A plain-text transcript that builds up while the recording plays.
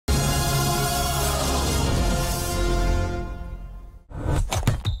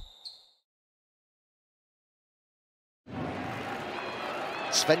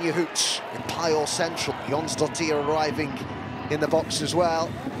Svenja Hoot in Pajor Central. Jonsdottir arriving in the box as well.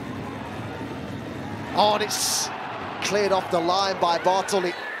 Oh, and it's cleared off the line by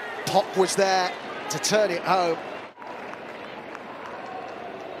Bartoli. Popp was there to turn it home.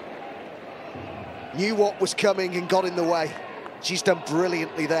 Knew what was coming and got in the way. She's done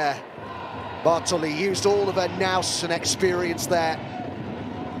brilliantly there. Bartoli used all of her nous and experience there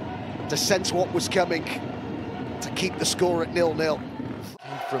to sense what was coming, to keep the score at 0-0.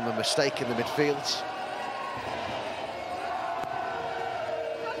 From a mistake in the midfield.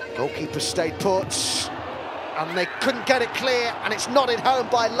 Goalkeeper stayed put, and they couldn't get it clear, and it's nodded home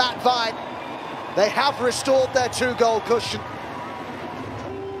by Latvain. They have restored their 2-goal cushion.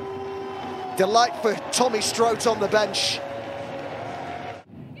 Delight for Tommy Stroot on the bench.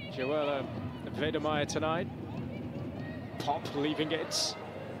 Joella Vedemeyer tonight. Popp leaving it.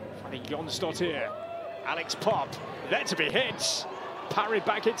 Finding Jonsdottir. Alex Popp, there to be hit. Parried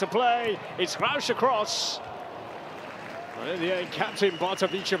back into play. It's Rausch across. Well, in the end, captain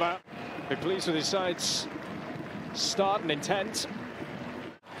Bartovichova. Been pleased with his side's start and intent.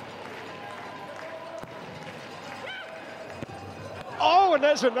 Oh, and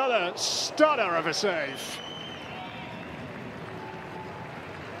there's another stunner of a save.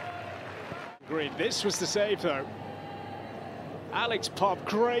 Green, this was the save though. Alex Popp,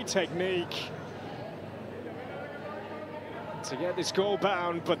 great technique to get this goal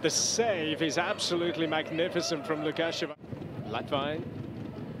bound, but the save is absolutely magnificent from Lukasheva. Latvain.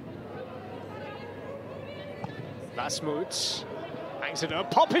 Vasmuts hangs it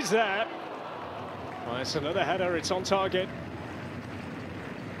up. Popp is there. Oh, it's another header. It's on target.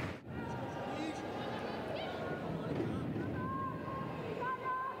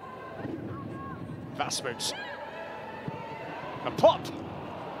 Vasmuts. And Popp.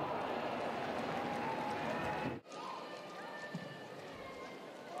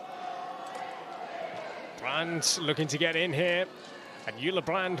 Brand looking to get in here, and Eula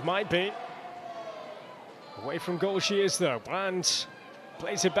Brand might be. Away from goal she is though. Brand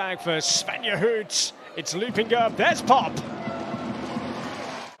plays it back for Svenja Hoot. It's looping up, there's Popp.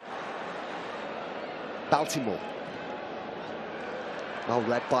 Baltimore. Well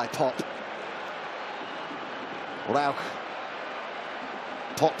read by Popp. Wow.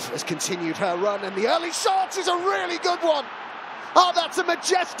 Popp has continued her run, and the early shot is a really good one. Oh, that's a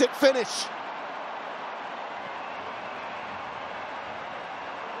majestic finish.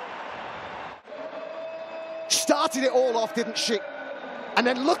 Started it all off, didn't she? And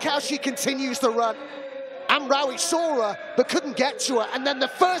then look how she continues the run. Amraoui saw her, but couldn't get to her. And then the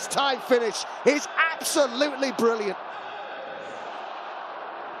first time finish is absolutely brilliant.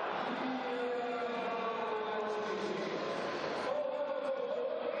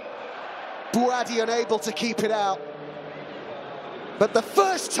 Bouadi unable to keep it out. But the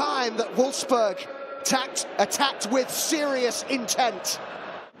first time that Wolfsburg attacked with serious intent.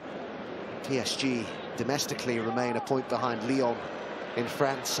 PSG domestically remain a point behind Lyon in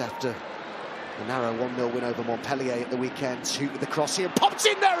France after a narrow 1-0 win over Montpellier at the weekend. Shoot with the cross here, pops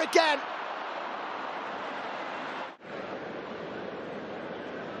in there again!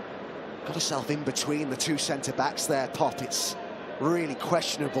 Got herself in between the two centre-backs there, Popp. It's really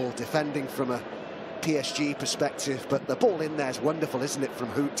questionable defending from a PSG perspective, but the ball in there is wonderful, isn't it, from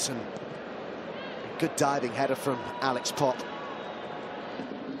Hoots, and good diving header from Alex Popp.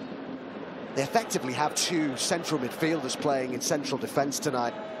 They effectively have two central midfielders playing in central defence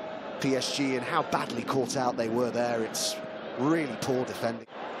tonight, PSG, and how badly caught out they were there. It's really poor defending.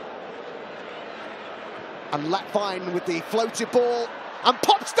 And Latvain with the floated ball, and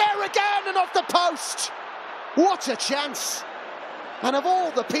Popp's there again and off the post. What a chance. And of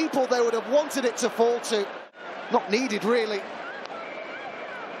all the people they would have wanted it to fall to, not needed really.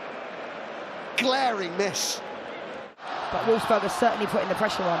 Glaring miss. But Wolfsburg are certainly putting the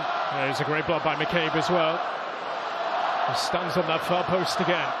pressure on. There's a great block by McCabe as well. He stands on that far post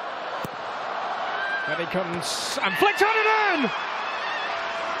again. Then he comes and flicks on it in!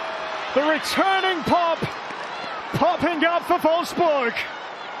 The returning Popp, popping up for Wolfsburg.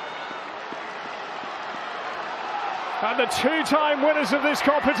 And the two-time winners of this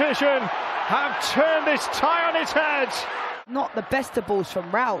competition have turned this tie on its head. Not the best of balls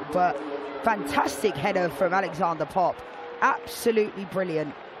from Raut, but fantastic header from Alexandra Popp. Absolutely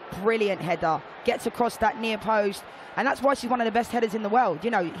brilliant. Brilliant header. Gets across that near post. And that's why she's one of the best headers in the world.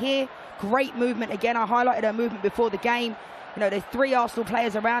 You know, here, great movement. Again, I highlighted her movement before the game. You know, there's three Arsenal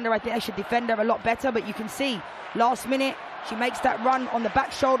players around her. I think they should defend her a lot better. But you can see, last minute, she makes that run on the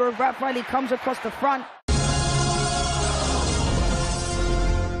back shoulder of Raphael. He comes across the front.